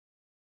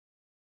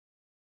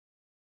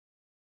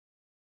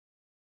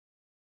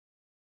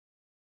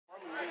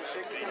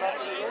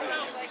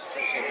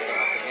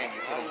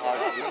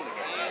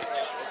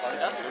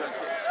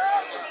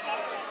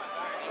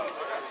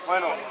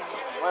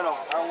Bueno,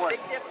 agua.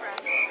 Big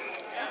difference.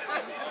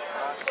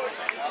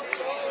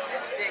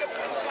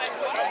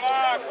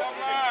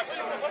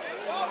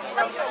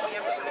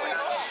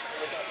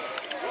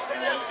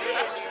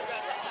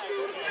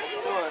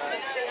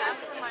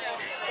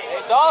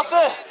 Hey,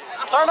 Dawson,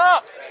 turn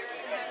up.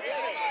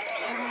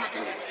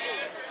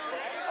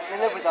 I can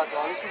live with that,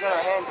 though. At least we got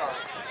our hands on it.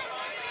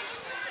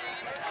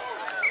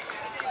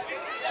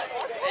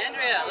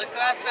 Andrea, look who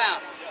I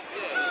found.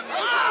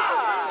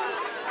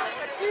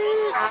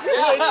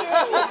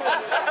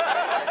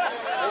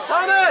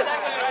 Turn it.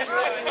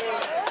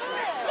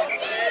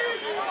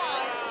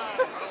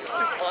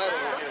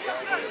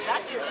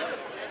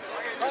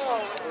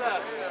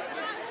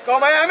 Let's go,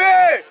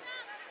 Miami.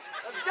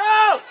 Let's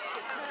go.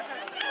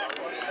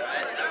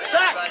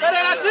 Attack.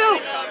 That's you.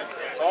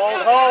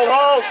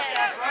 Hold.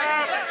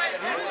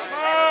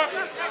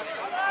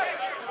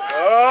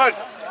 Good.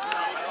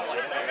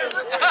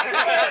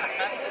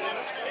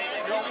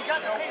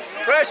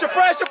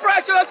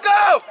 Pressure, let's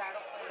go!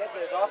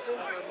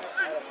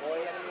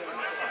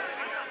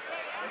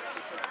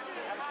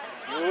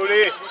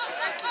 Beauty.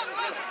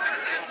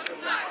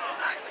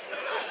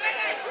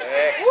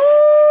 Hey. Woo!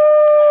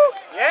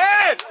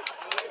 Yeah!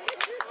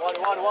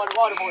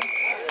 Water, boy.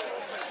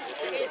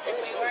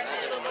 Basically, we're in the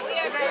middle, so we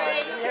have our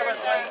way,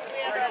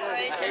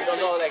 You don't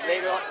know, like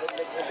later on, the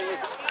thing is,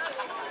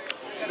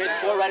 you may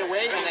score right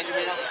away, and then you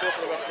may not score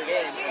for the rest of the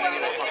game. And then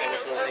you're like, okay,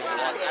 what's the thing you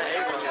want?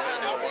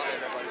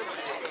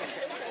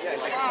 Yeah,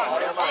 it's like,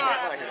 fellas,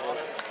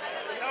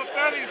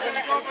 when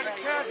you go for the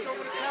cap, go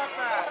for the cap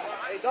out.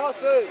 Hey,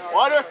 Dawson.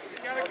 Water.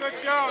 You got a good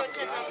job.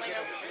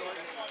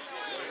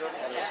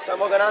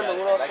 Estamos ganando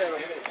 1-0.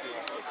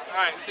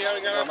 Alright, see how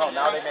we got No,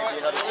 now they may be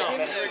another 6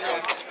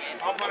 minutes.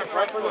 Up on the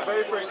front for the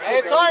vapors.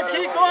 Hey, time,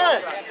 keep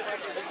going.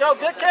 Let's go,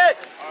 good kick.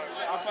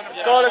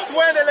 Let's go, let's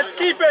win it, let's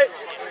keep it.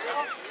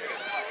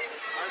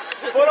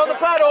 Foot on the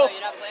pedal.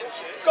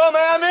 Let's go,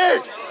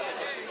 Miami.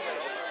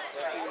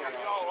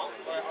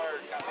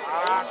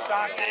 Ah,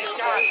 Sante,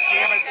 god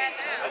damn it.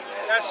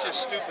 That's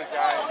just stupid,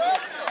 guys.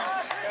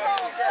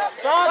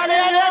 Santi,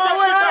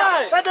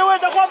 date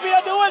vuelta, Juanpi,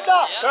 date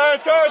vuelta. Turn.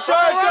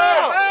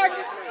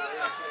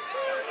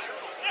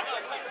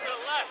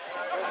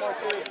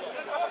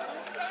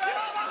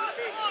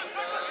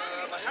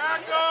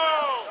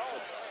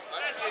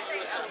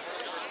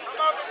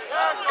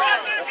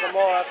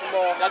 That's a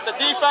more. Set the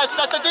defense.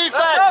 Let's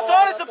go,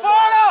 Tony,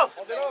 support him.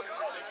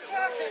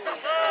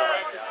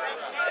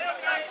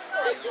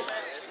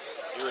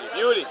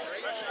 Beauty.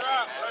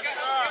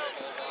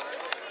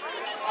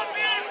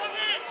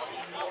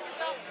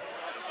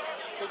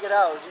 Kick it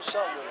out, do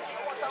something with it.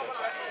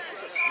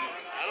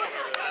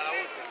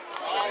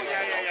 Oh,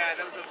 yeah.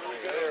 That was a really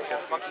good.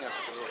 They're fucking us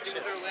with a little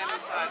chip.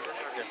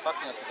 They're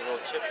fucking us with a little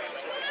chip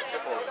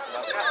over.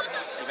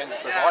 Even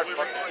there's hard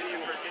fucking.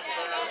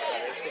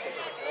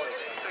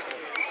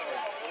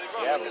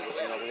 Yeah, but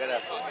we gotta.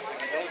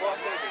 Don't go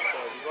after this, so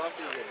you go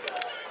after your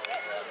guy.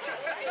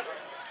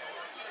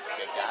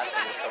 Get gas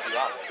and we'll sub you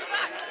out.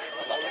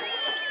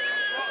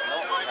 No,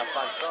 we have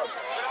 5 subs.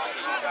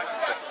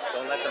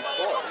 Don't let them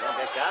score,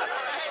 get gas.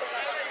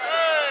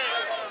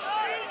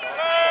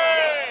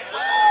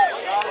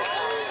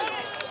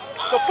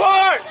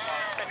 Support!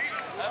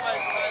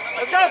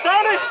 Let's go,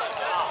 Tony!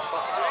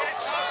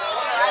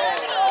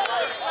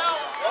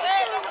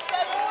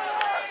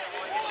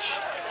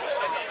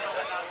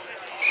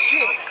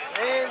 Shit,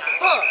 man.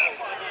 Fuck.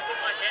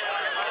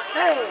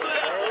 Damn, man.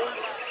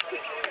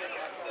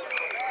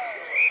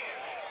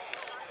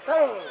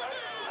 Damn.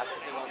 That's the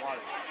thing I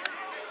wanted.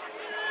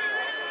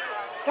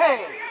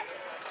 Damn.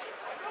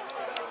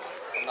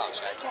 I'm not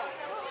checking.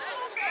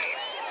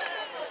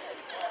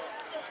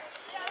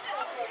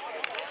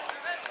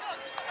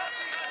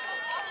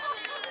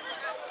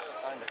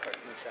 Find the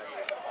cartoon check.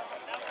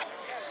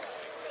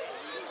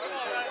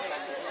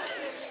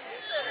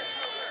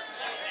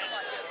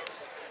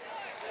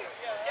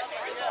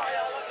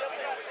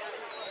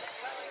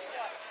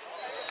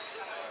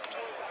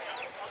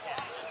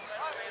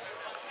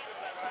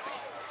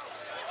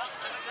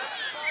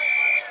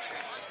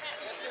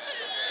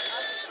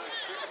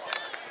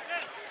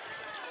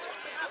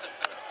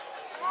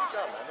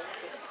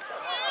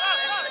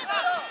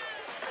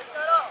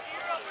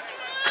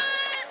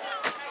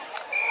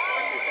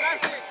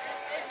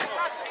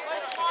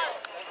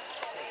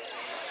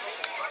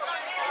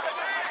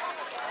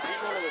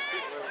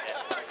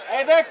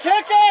 Hey, they're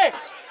kicking!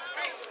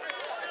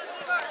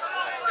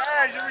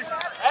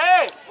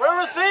 Hey, we're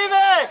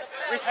receiving!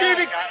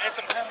 Receiving! It's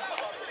a penalty.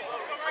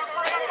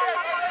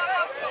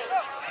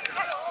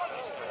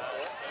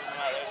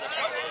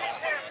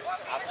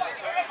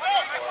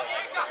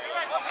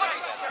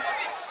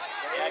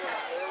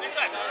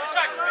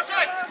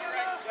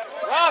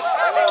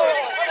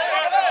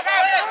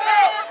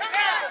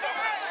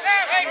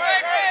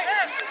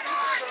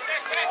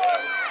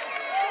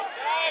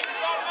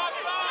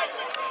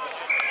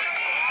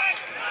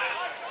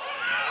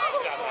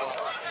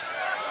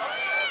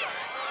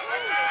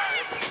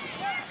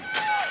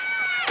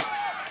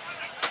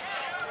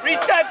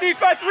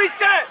 defense,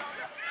 reset!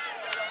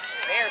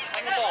 Bears,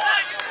 swing the ball.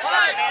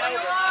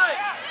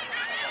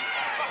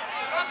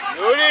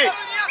 Beauty!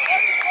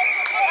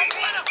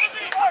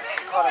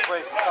 Caught a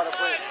break, caught a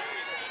break.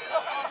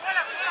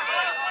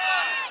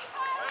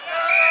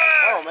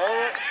 Oh,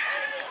 man.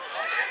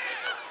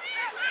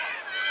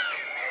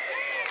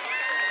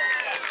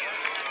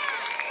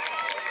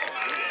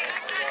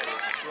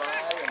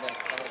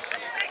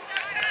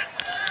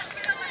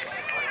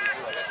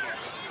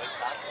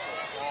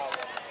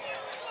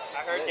 I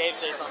heard Dave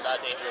say something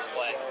about dangerous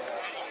play.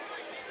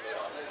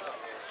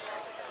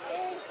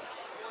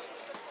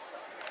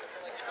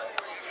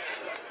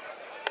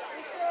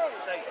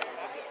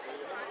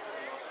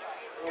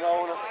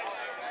 Uno.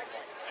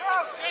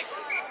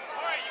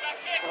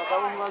 Pero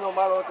estamos jugando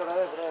malo otra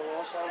vez, bro.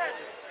 No sabemos.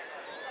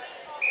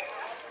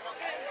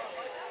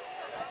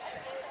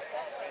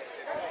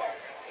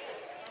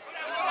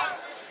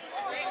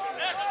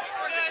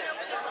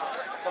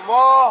 Some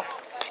more.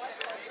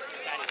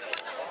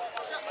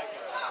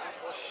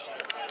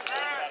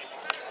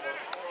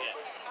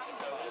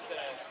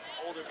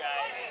 Older guy.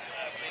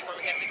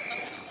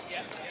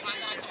 Yeah.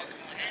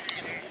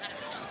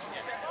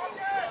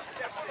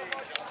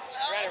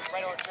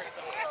 Right over trigger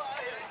something.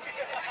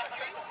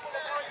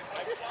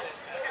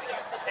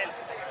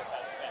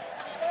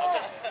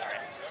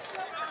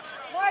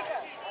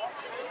 Micah!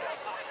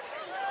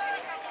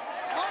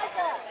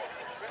 Micah!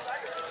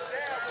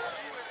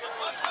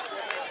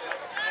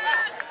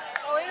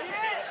 Oh, he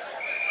hit!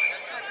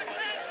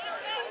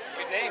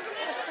 Good name.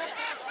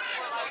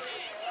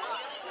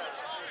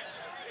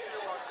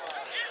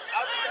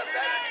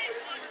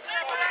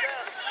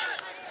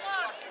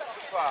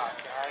 Fuck,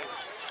 guys.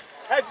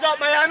 Heads up,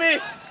 Miami!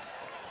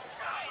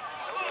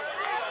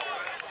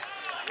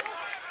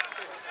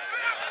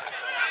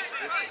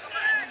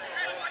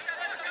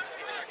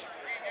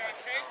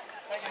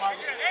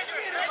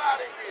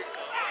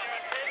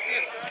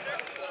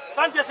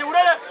 Santi,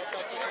 asegura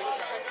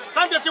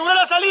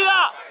la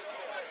salida.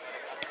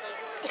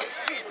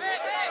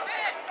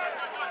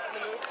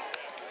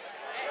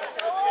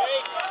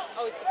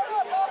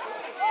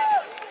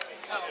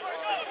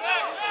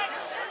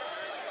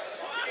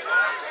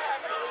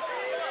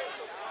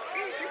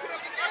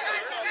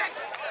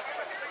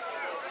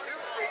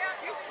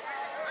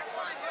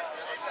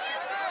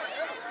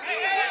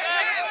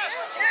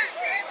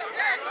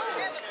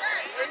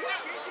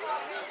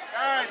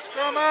 Guys,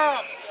 scrum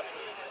up.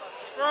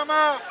 Scrum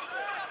up.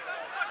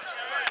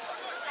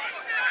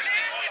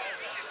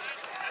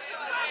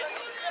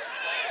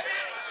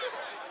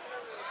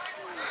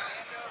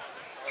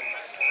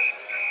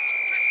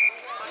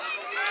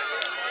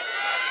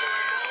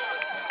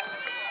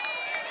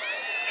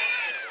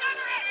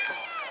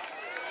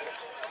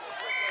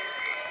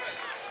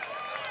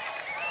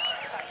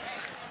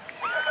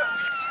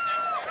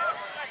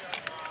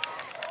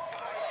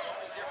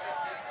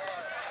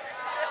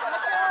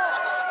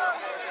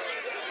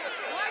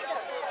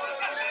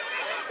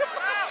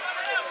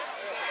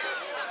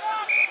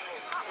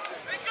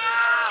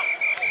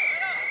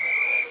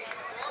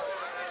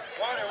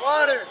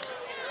 Water.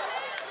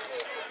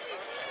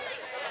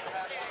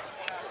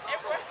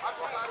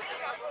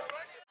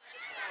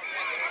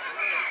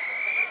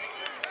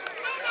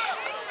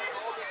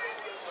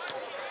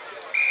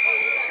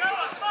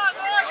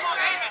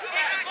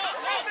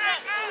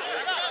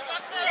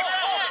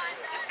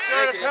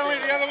 Sir, penalty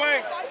the other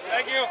way.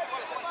 Thank you.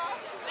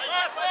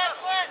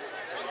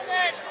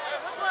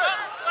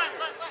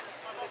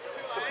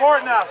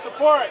 Support now,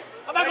 support.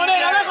 ¡Anda con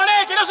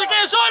él, que no se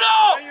quede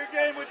solo! Play your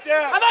game with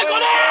depth. ¡Anda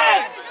con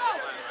él!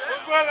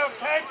 Look with him,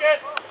 take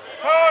it.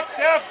 Talk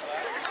depth.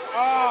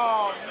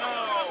 Oh, no.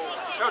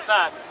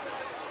 Showtime.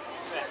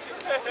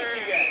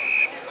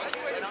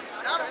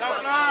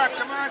 Tough knock.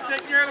 Come on,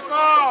 take care of the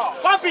ball.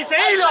 ¡Juanpi,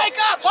 seguilo!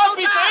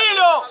 ¡Juanpi,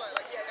 seguilo!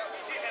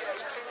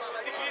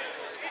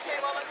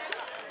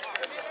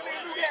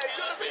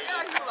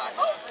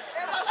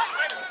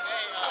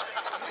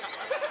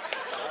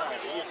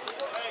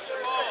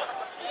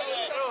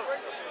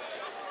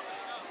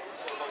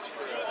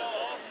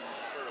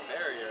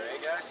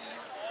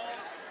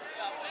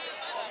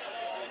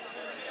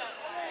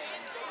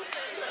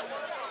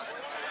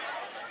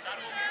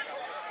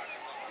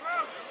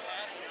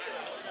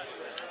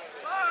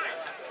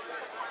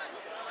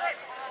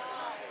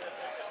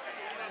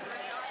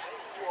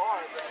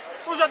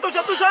 Tuya,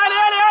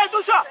 dale,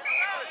 tuya.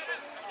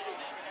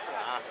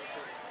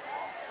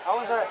 How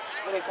was that?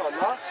 What do they call it?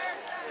 Knock?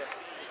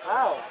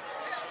 How?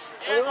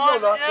 There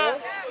was no knock there.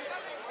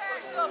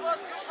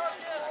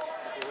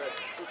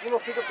 If you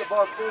don't pick up the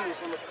ball cleanly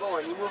from the floor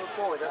and you move it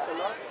forward, that's a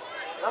knock?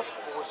 That's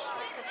bullshit.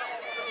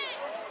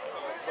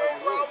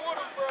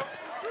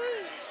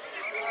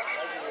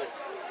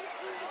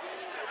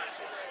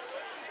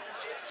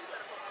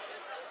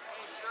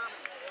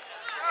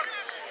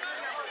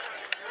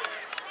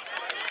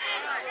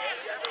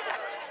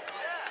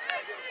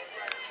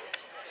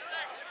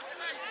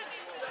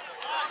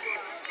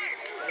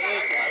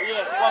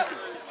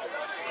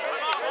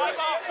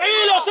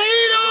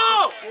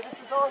 ¡Seguilo! Give it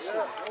to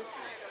Dawson.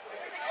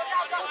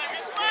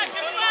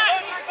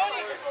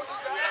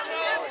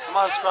 Come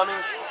on, Scrummy.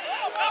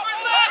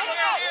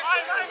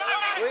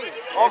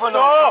 Over,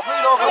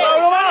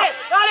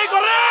 ¡Dale,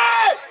 corre!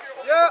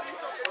 Yeah.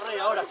 Corre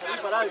ahora, salí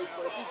para algo,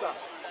 hijo de puta.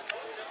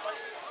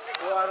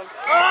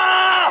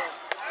 Ah!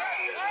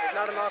 It's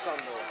not a knock-on,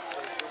 though.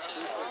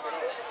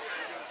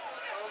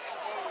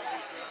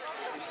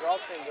 He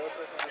drops in, the other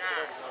person picks it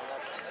up. It's not a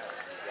knock-on.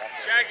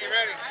 Shaggy,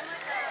 ready?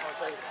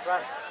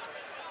 Right.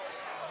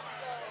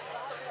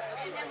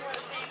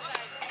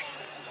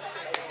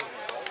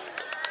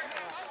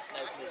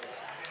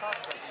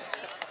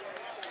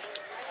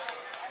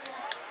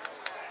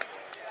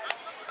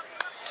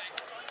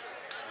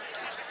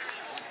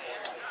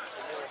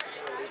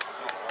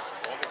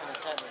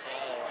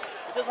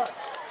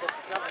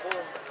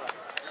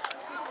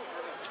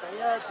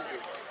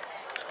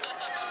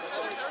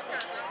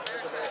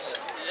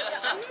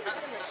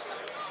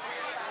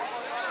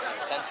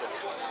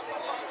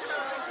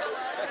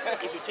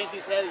 If you change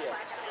his head, yes.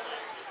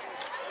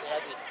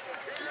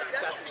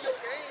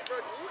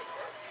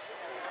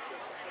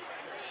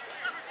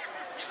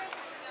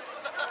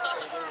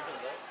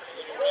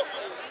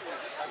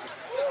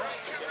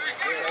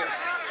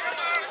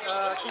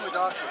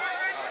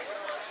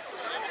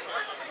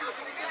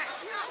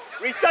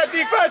 Reset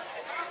defense!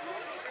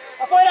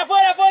 ¡Afuera,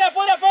 afuera, afuera,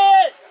 afuera,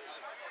 afuera!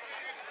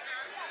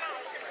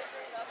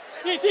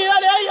 Sí, sí,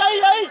 dale, ahí,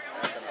 ahí, ahí.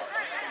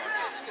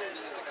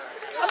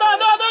 ¡No,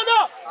 no, no,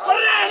 no!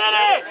 ¡Corre,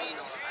 nene!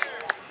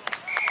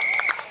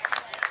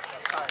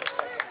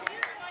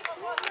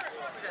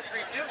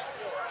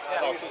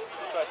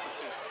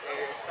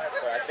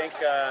 I think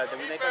did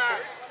we make our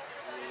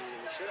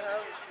We should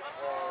have.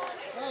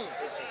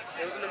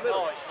 It was in the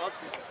middle. No, it's not.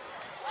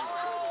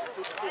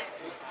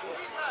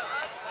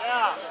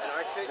 Yeah. And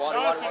I picked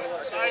Nonsense,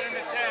 9 in the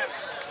 10.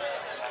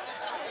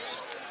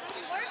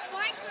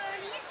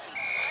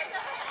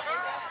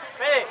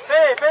 Fede,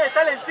 Fede, Fede,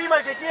 está encima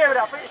el que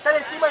quiebra, está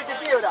encima el que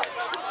quiebra.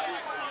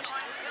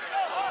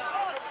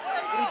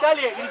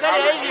 Gritale,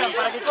 gritale a Adrian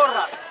para que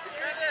corra.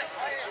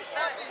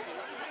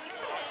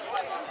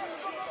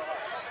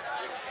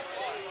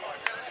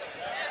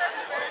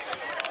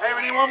 Hey,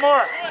 we need one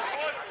more.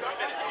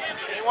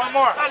 We need one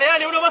more. Dale,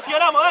 dale, uno más y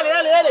ganamos, dale,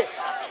 dale, dale.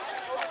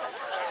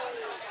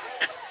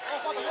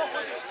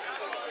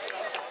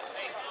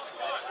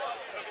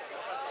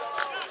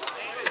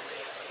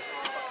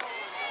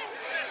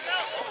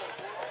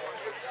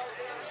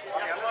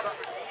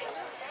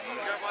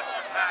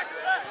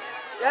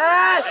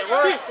 Yes!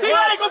 Sí, sí,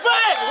 dale,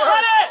 compadre,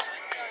 dale.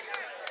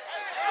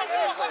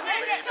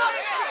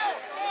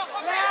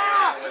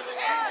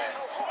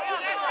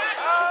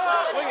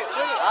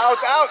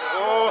 Out, out.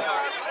 Oh.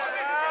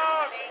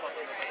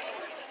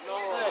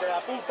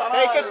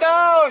 Take it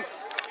down.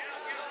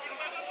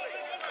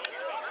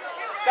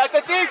 Set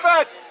the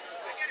defense.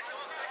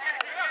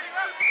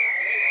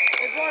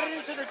 It's going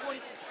into the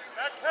 22.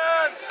 Back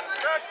 10.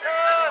 Back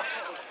 10.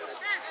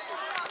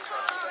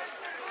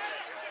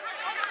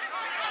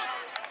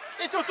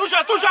 Listo,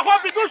 tuya, tuya,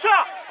 Juanpi,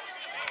 tuya.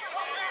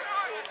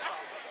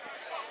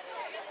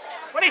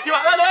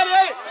 Buenísima, dale, dale,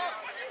 dale.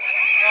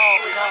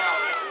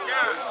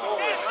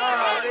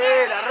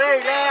 Dale, las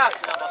reglas.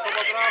 La pasó por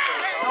atrás,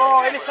 pero...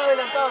 No, él está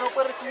adelantado, no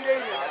puede recibir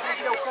aire. Tiene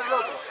que ir a buscar el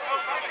otro.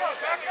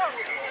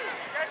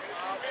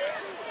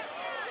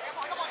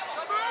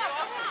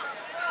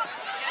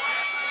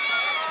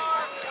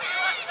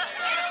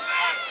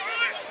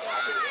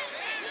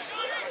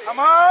 Come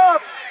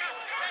up.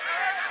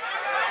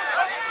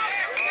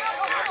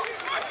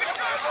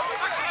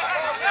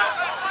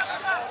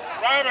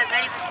 Ryder,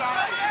 ready for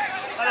something.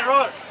 Dale,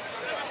 Robert.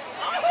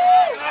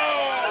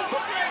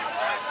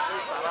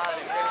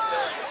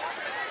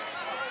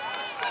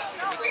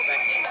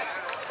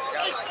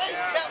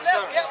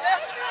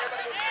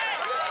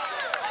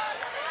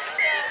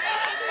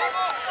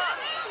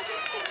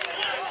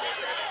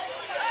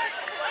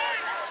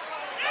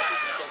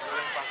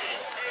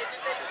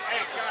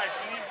 Hey guys,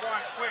 we need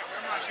one quick.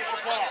 Come on, get the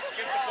ball.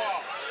 Get the ball.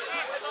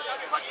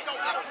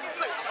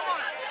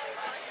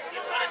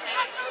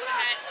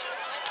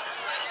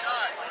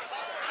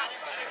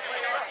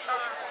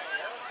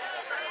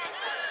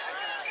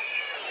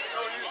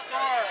 Go, you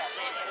score.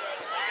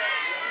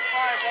 Need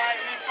 5, right?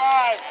 Need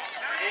 5.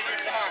 Take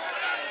it down.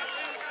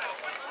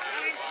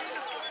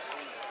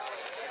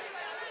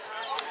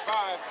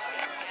 5.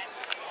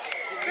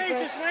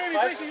 Faces, Miami,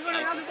 faces. You're going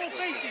to have to go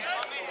faces.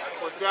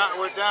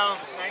 We're down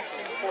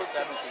 19-14.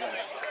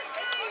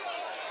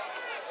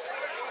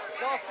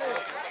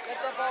 Get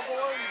that ball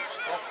going.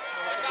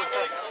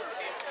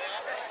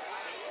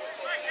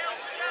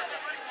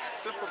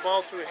 Slip the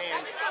ball through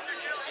hands.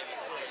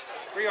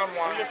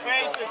 3-on-1. Your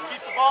faces,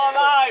 keep the ball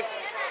alive.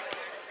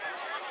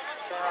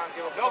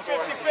 No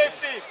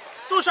 50-50.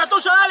 Tuya,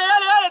 tuya, dale,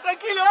 dale, dale,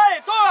 tranquilo,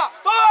 dale, toda,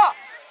 toda.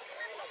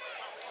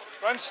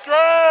 Run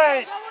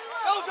straight.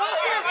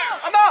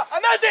 ¡Anda!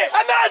 ¡Andate!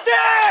 ¡Andate!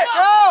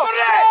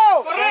 ¡Corre!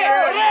 ¡Corre!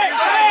 ¡Corre!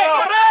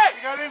 ¡Corre!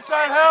 You got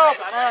inside help.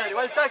 Madre,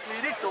 va el tackle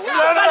directo, boludo.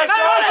 Dale,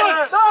 ¡Dale,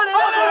 dale, dale, dale! ¡Dale!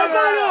 ¡Abajo los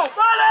palos!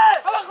 ¡Dale!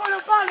 ¡Abajo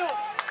los palos!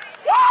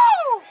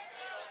 ¡Woo!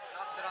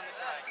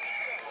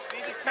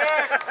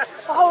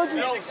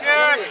 Good.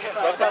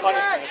 That's the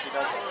punishment if he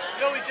does it.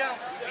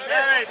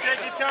 Hey, take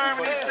your time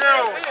with it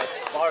too.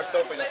 Bar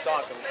soap in the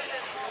sock.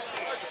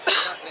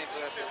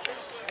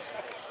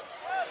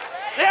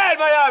 ¡Bien,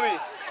 Miami!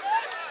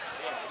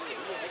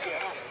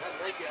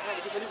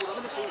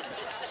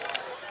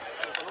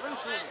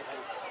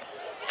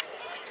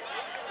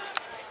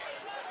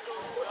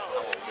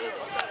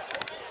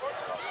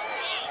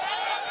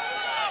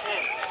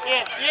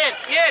 Bien, bien,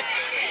 bien,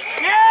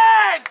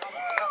 bien.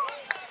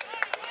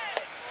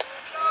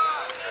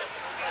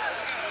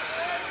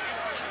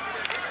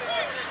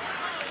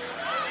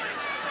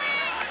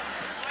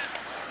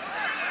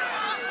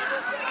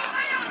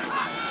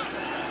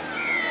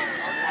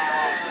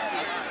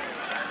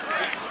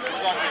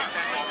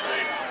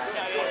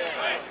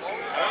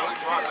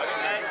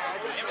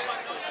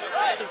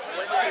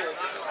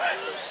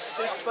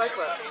 Spike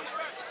left.